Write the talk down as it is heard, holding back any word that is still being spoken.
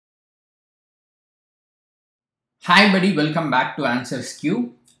Hi buddy, welcome back to answersQ.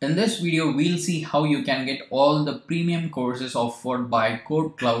 In this video, we'll see how you can get all the premium courses offered by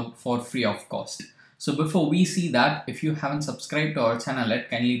KodeKloud for free of cost. So before we see that, if you haven't subscribed to our channel yet,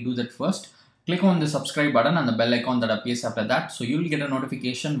 kindly do that first. Click on the subscribe button and the bell icon that appears after that, so you'll get a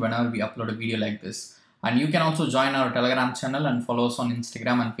notification whenever we upload a video like this. And you can also join our Telegram channel and follow us on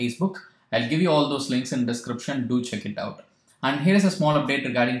Instagram and Facebook. I'll give you all those links in the description. Do check it out. And here is a small update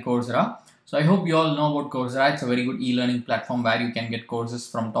regarding Coursera. So I hope you all know about Coursera. It's a very good e-learning platform where you can get courses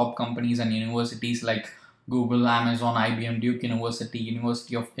from top companies and universities like Google, Amazon, IBM, Duke University,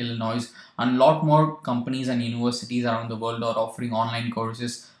 University of Illinois, and a lot more companies and universities around the world are offering online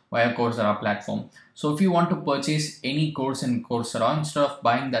courses via Coursera platform. So if you want to purchase any course in Coursera, instead of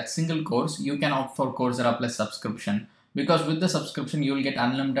buying that single course, you can opt for Coursera Plus subscription. Because with the subscription, you will get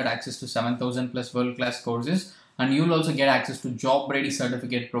unlimited access to 7,000 plus world-class courses, and you will also get access to job-ready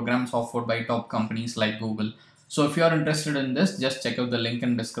certificate programs offered by top companies like Google. So if you are interested in this, just check out the link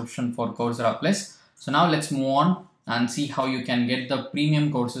in the description for Coursera Plus. So now let's move on and see how you can get the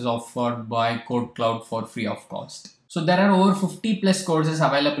premium courses offered by KodeKloud for free of cost. So there are over 50 plus courses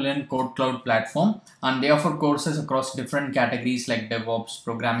available in KodeKloud platform, and they offer courses across different categories like DevOps,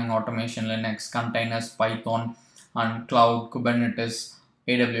 programming, automation, Linux, containers, Python, and cloud, Kubernetes,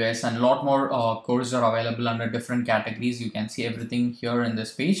 AWS, and a lot more courses are available under different categories. You can see everything here in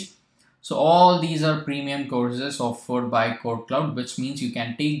this page. So all these are premium courses offered by KodeKloud, which means you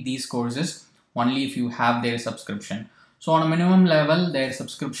can take these courses only if you have their subscription. So on a minimum level, their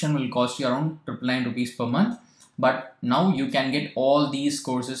subscription will cost you around 999 rupees per month. But now you can get all these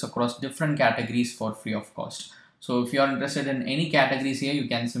courses across different categories for free of cost. So if you are interested in any categories here, you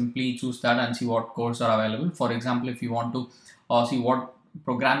can simply choose that and see what courses are available. For example, if you want to see what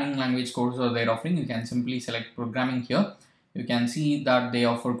programming language courses are they offering, you can simply select programming here. You can see that they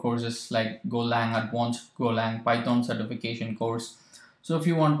offer courses like Golang, Advanced Golang, Python certification course. So if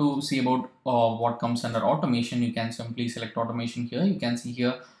you want to see about what comes under automation, you can simply select automation here. You can see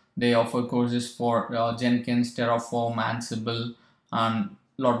here they offer courses for Jenkins, Terraform, Ansible, and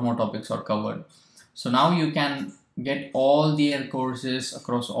a lot more topics are covered. So now you can get all their courses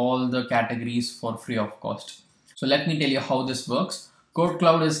across all the categories for free of cost. So let me tell you how this works.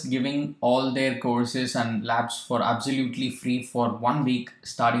 KodeKloud is giving all their courses and labs for absolutely free for 1 week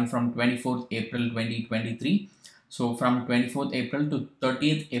starting from 24th April 2023. So from 24th April to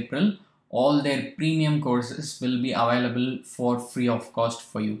 30th April, all their premium courses will be available for free of cost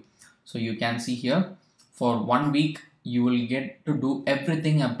for you. So you can see here for 1 week, you will get to do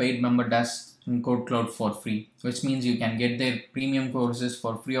everything a paid member does in KodeKloud for free, which means you can get their premium courses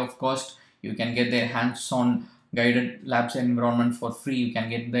for free of cost. You can get their hands-on guided labs environment for free. You can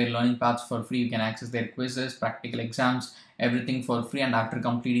get their learning paths for free. You can access their quizzes, practical exams, everything for free. And after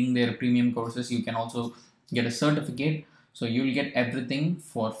completing their premium courses, you can also get a certificate. So you will get everything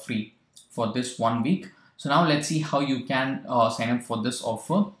for free for this 1 week. So now let's see how you can sign up for this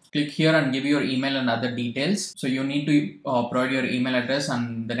offer. Click here and give your email and other details. So you need to provide your email address,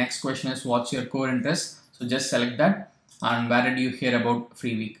 and the next question is what's your core interest. So just select that, and where did you hear about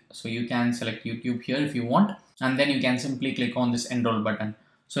free week. So you can select YouTube here if you want, and then you can simply click on this enroll button.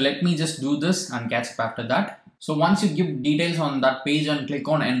 So let me just do this and catch up after that. So once you give details on that page and click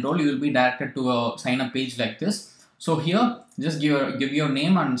on enroll, you will be directed to a sign up page like this. So here just give your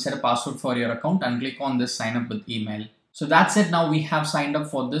name and set a password for your account and click on this sign up with email. So that's it. Now we have signed up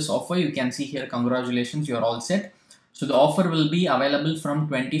for this offer. You can see here, congratulations, you're all set. So the offer will be available from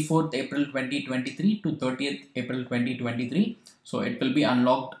 24th April 2023 to 30th April 2023. So it will be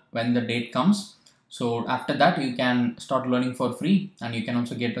unlocked when the date comes. So after that, you can start learning for free, and you can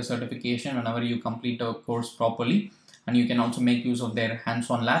also get a certification whenever you complete a course properly, and you can also make use of their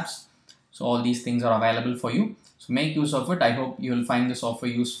hands-on labs. So all these things are available for you. So make use of it. I hope you will find this offer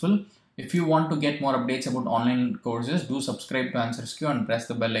useful. If you want to get more updates about online courses, do subscribe to answersQ and press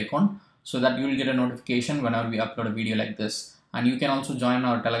the bell icon so that you will get a notification whenever we upload a video like this. And you can also join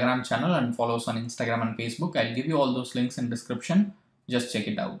our Telegram channel and follow us on Instagram and Facebook. I'll give you all those links in description. Just check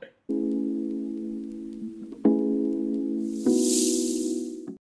it out.